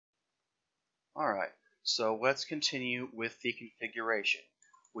Alright, so let's continue with the configuration.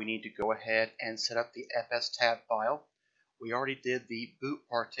 We need to go ahead and set up the fstab file. We already did the boot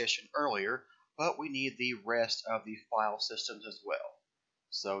partition earlier, but we need the rest of the file systems as well.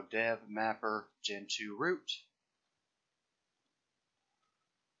 So dev mapper gentoo root.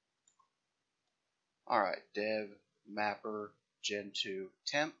 Alright, dev mapper gentoo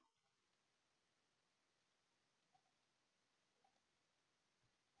temp.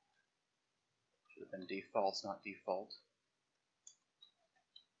 Should have been defaults, not default.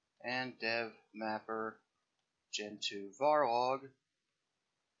 And dev mapper gentoo varlog.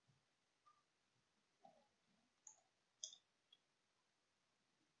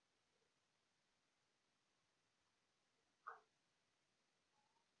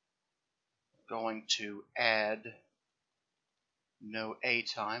 Going to add no A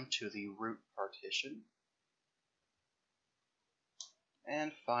time to the root partition.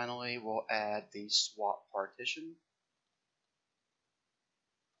 And finally, we'll add the swap partition.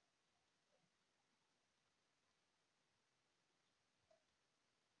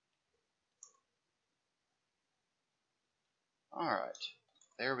 Alright,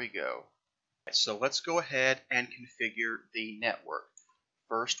 there we go. So let's go ahead and configure the network.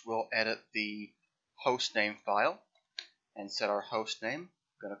 First, we'll edit the hostname file and set our hostname. I'm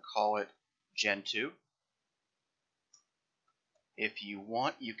going to call it Gentoo. If you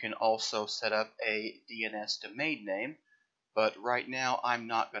want, you can also set up a DNS domain name, but right now I'm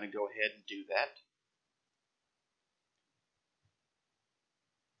not going to go ahead and do that.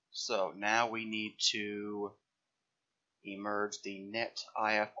 So now we need to emerge the net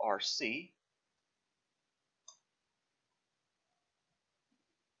ifrc.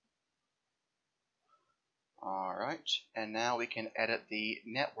 Alright, and now we can edit the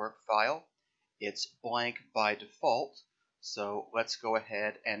network file. It's blank by default, so let's go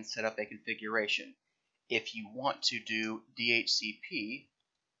ahead and set up a configuration. If you want to do DHCP,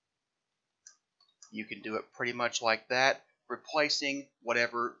 you can do it pretty much like that, replacing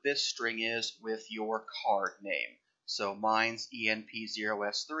whatever this string is with your card name. So mine's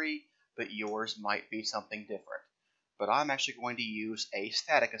ENP0S3, but yours might be something different. But I'm actually going to use a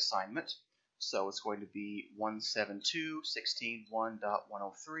static assignment. So it's going to be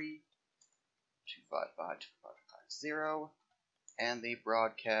 172.16.103.255.255.0, and the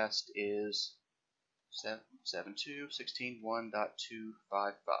broadcast is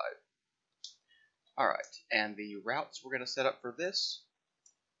 172.16.1.255. Alright, and the routes we're going to set up for this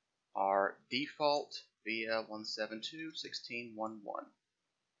are default via 172.16.1.1.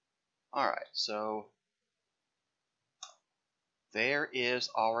 Alright, so there is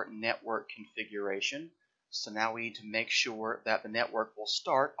our network configuration. So now we need to make sure that the network will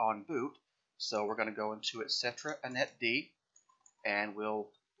start on boot. So we're going to go into etc inetd, and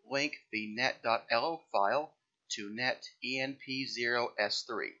we'll link the net.lo file to net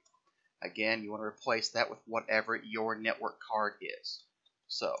enp0s3. Again, you want to replace that with whatever your network card is.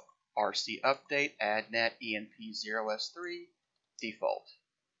 So rc update add net enp0s3 default.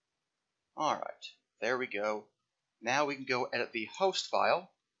 Alright, there we go. Now we can go edit the host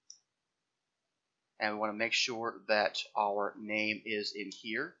file, and we want to make sure that our name is in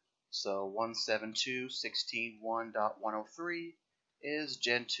here. So 172.16.1.103 is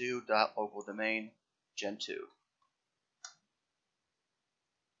gentoo.localdomain gentoo.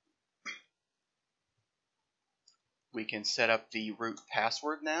 We can set up the root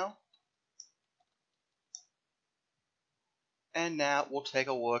password now. And now we'll take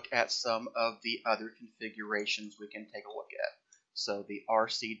a look at some of the other configurations we can take a look at. So the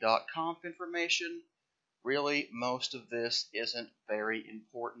rc.conf information, really most of this isn't very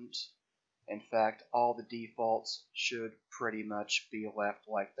important. In fact, all the defaults should pretty much be left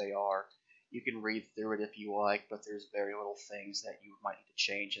like they are. You can read through it if you like, but there's very little things that you might need to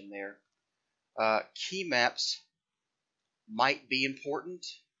change in there. Key maps might be important,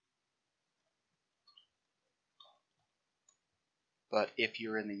 but if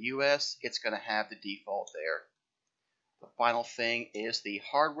you're in the US, it's going to have the default there. The final thing is the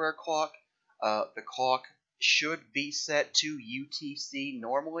hardware clock. The clock should be set to UTC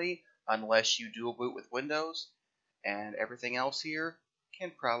normally, unless you dual boot with Windows, and everything else here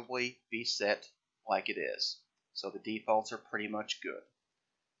can probably be set like it is. So the defaults are pretty much good.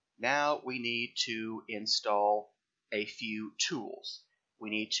 Now we need to install a few tools. We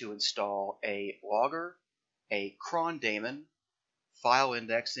need to install a logger, a cron daemon, file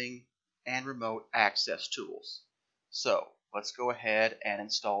indexing, and remote access tools. So let's go ahead and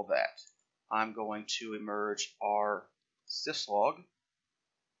install that. I'm going to emerge our syslog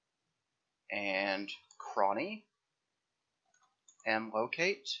and cronny and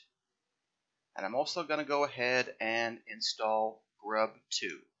locate. And I'm also going to go ahead and install grub2.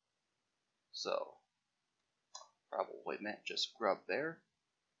 So probably meant just grub there.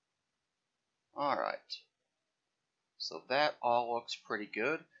 Alright, so that all looks pretty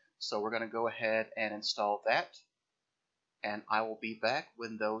good. So we're going to go ahead and install that. And I will be back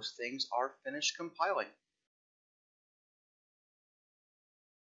when those things are finished compiling.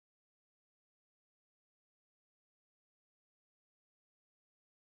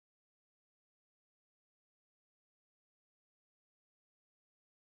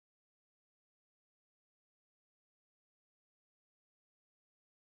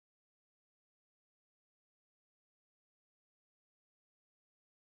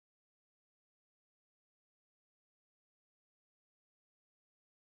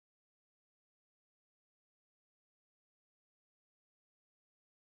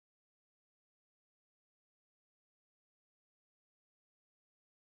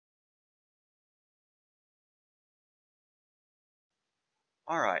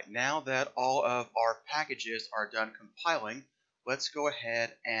 Alright, now that all of our packages are done compiling, let's go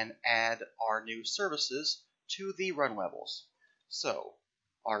ahead and add our new services to the run levels. So,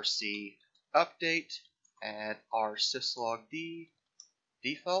 rc update, add our syslog-d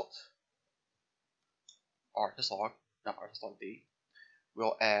default, our syslog, not our syslog-d.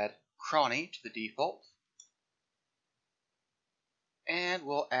 We'll add cronny to the default, and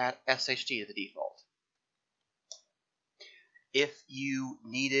we'll add shd to the default. If you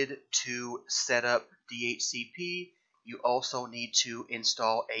needed to set up DHCP, you also need to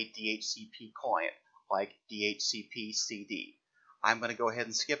install a DHCP client, like DHCP CD. I'm going to go ahead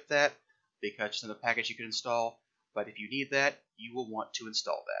and skip that because it's another package you can install, but if you need that, you will want to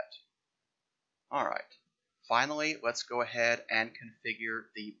install that. Alright, finally, let's go ahead and configure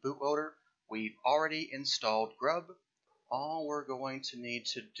the bootloader. We've already installed grub. All we're going to need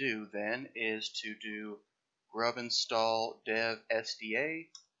to do then is to do grub install dev sda.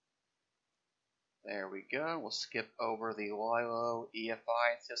 There we go. We'll skip over the lilo, EFI,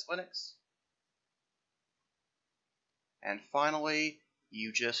 and syslinux. And finally,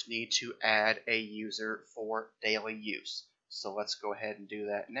 you just need to add a user for daily use. So let's go ahead and do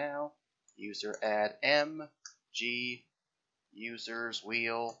that now. User add m, g, users,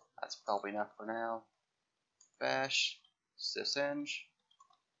 wheel. That's probably enough for now. Bash, syseng.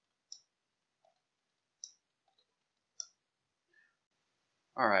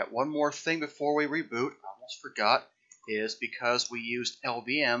 Alright, one more thing before we reboot, I almost forgot, is because we used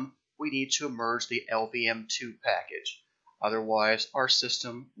LVM, we need to merge the LVM2 package. Otherwise, our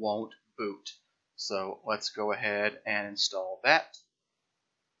system won't boot. So let's go ahead and install that.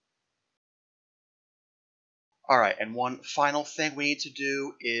 Alright, and one final thing we need to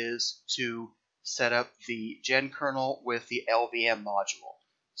do is to set up the gen kernel with the LVM module.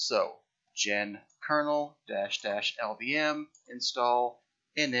 So, gen kernel --lvm install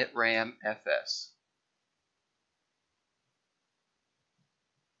init fs.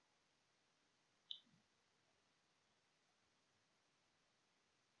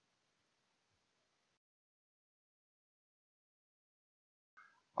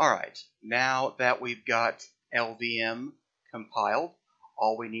 Alright, now that we've got LVM compiled,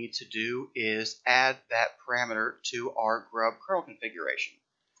 all we need to do is add that parameter to our grub kernel configuration.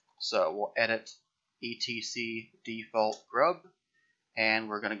 So we'll edit etc default grub, and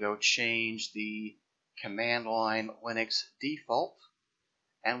we're going to go change the command line Linux default,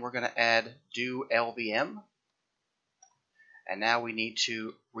 and we're going to add do LVM. And now we need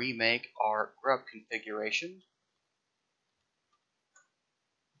to remake our grub configuration.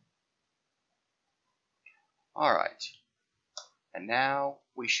 Alright, and now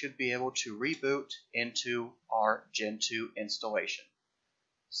we should be able to reboot into our Gentoo installation.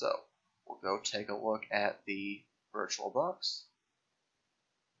 So we'll go take a look at the VirtualBox.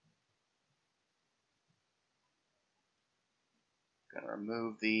 Going to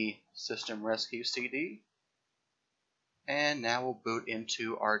remove the system rescue CD, and now we'll boot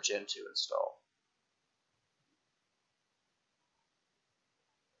into our Gentoo install.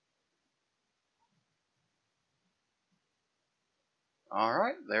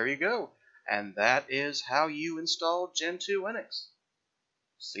 Alright, there you go. And that is how you install Gentoo Linux.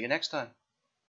 See you next time.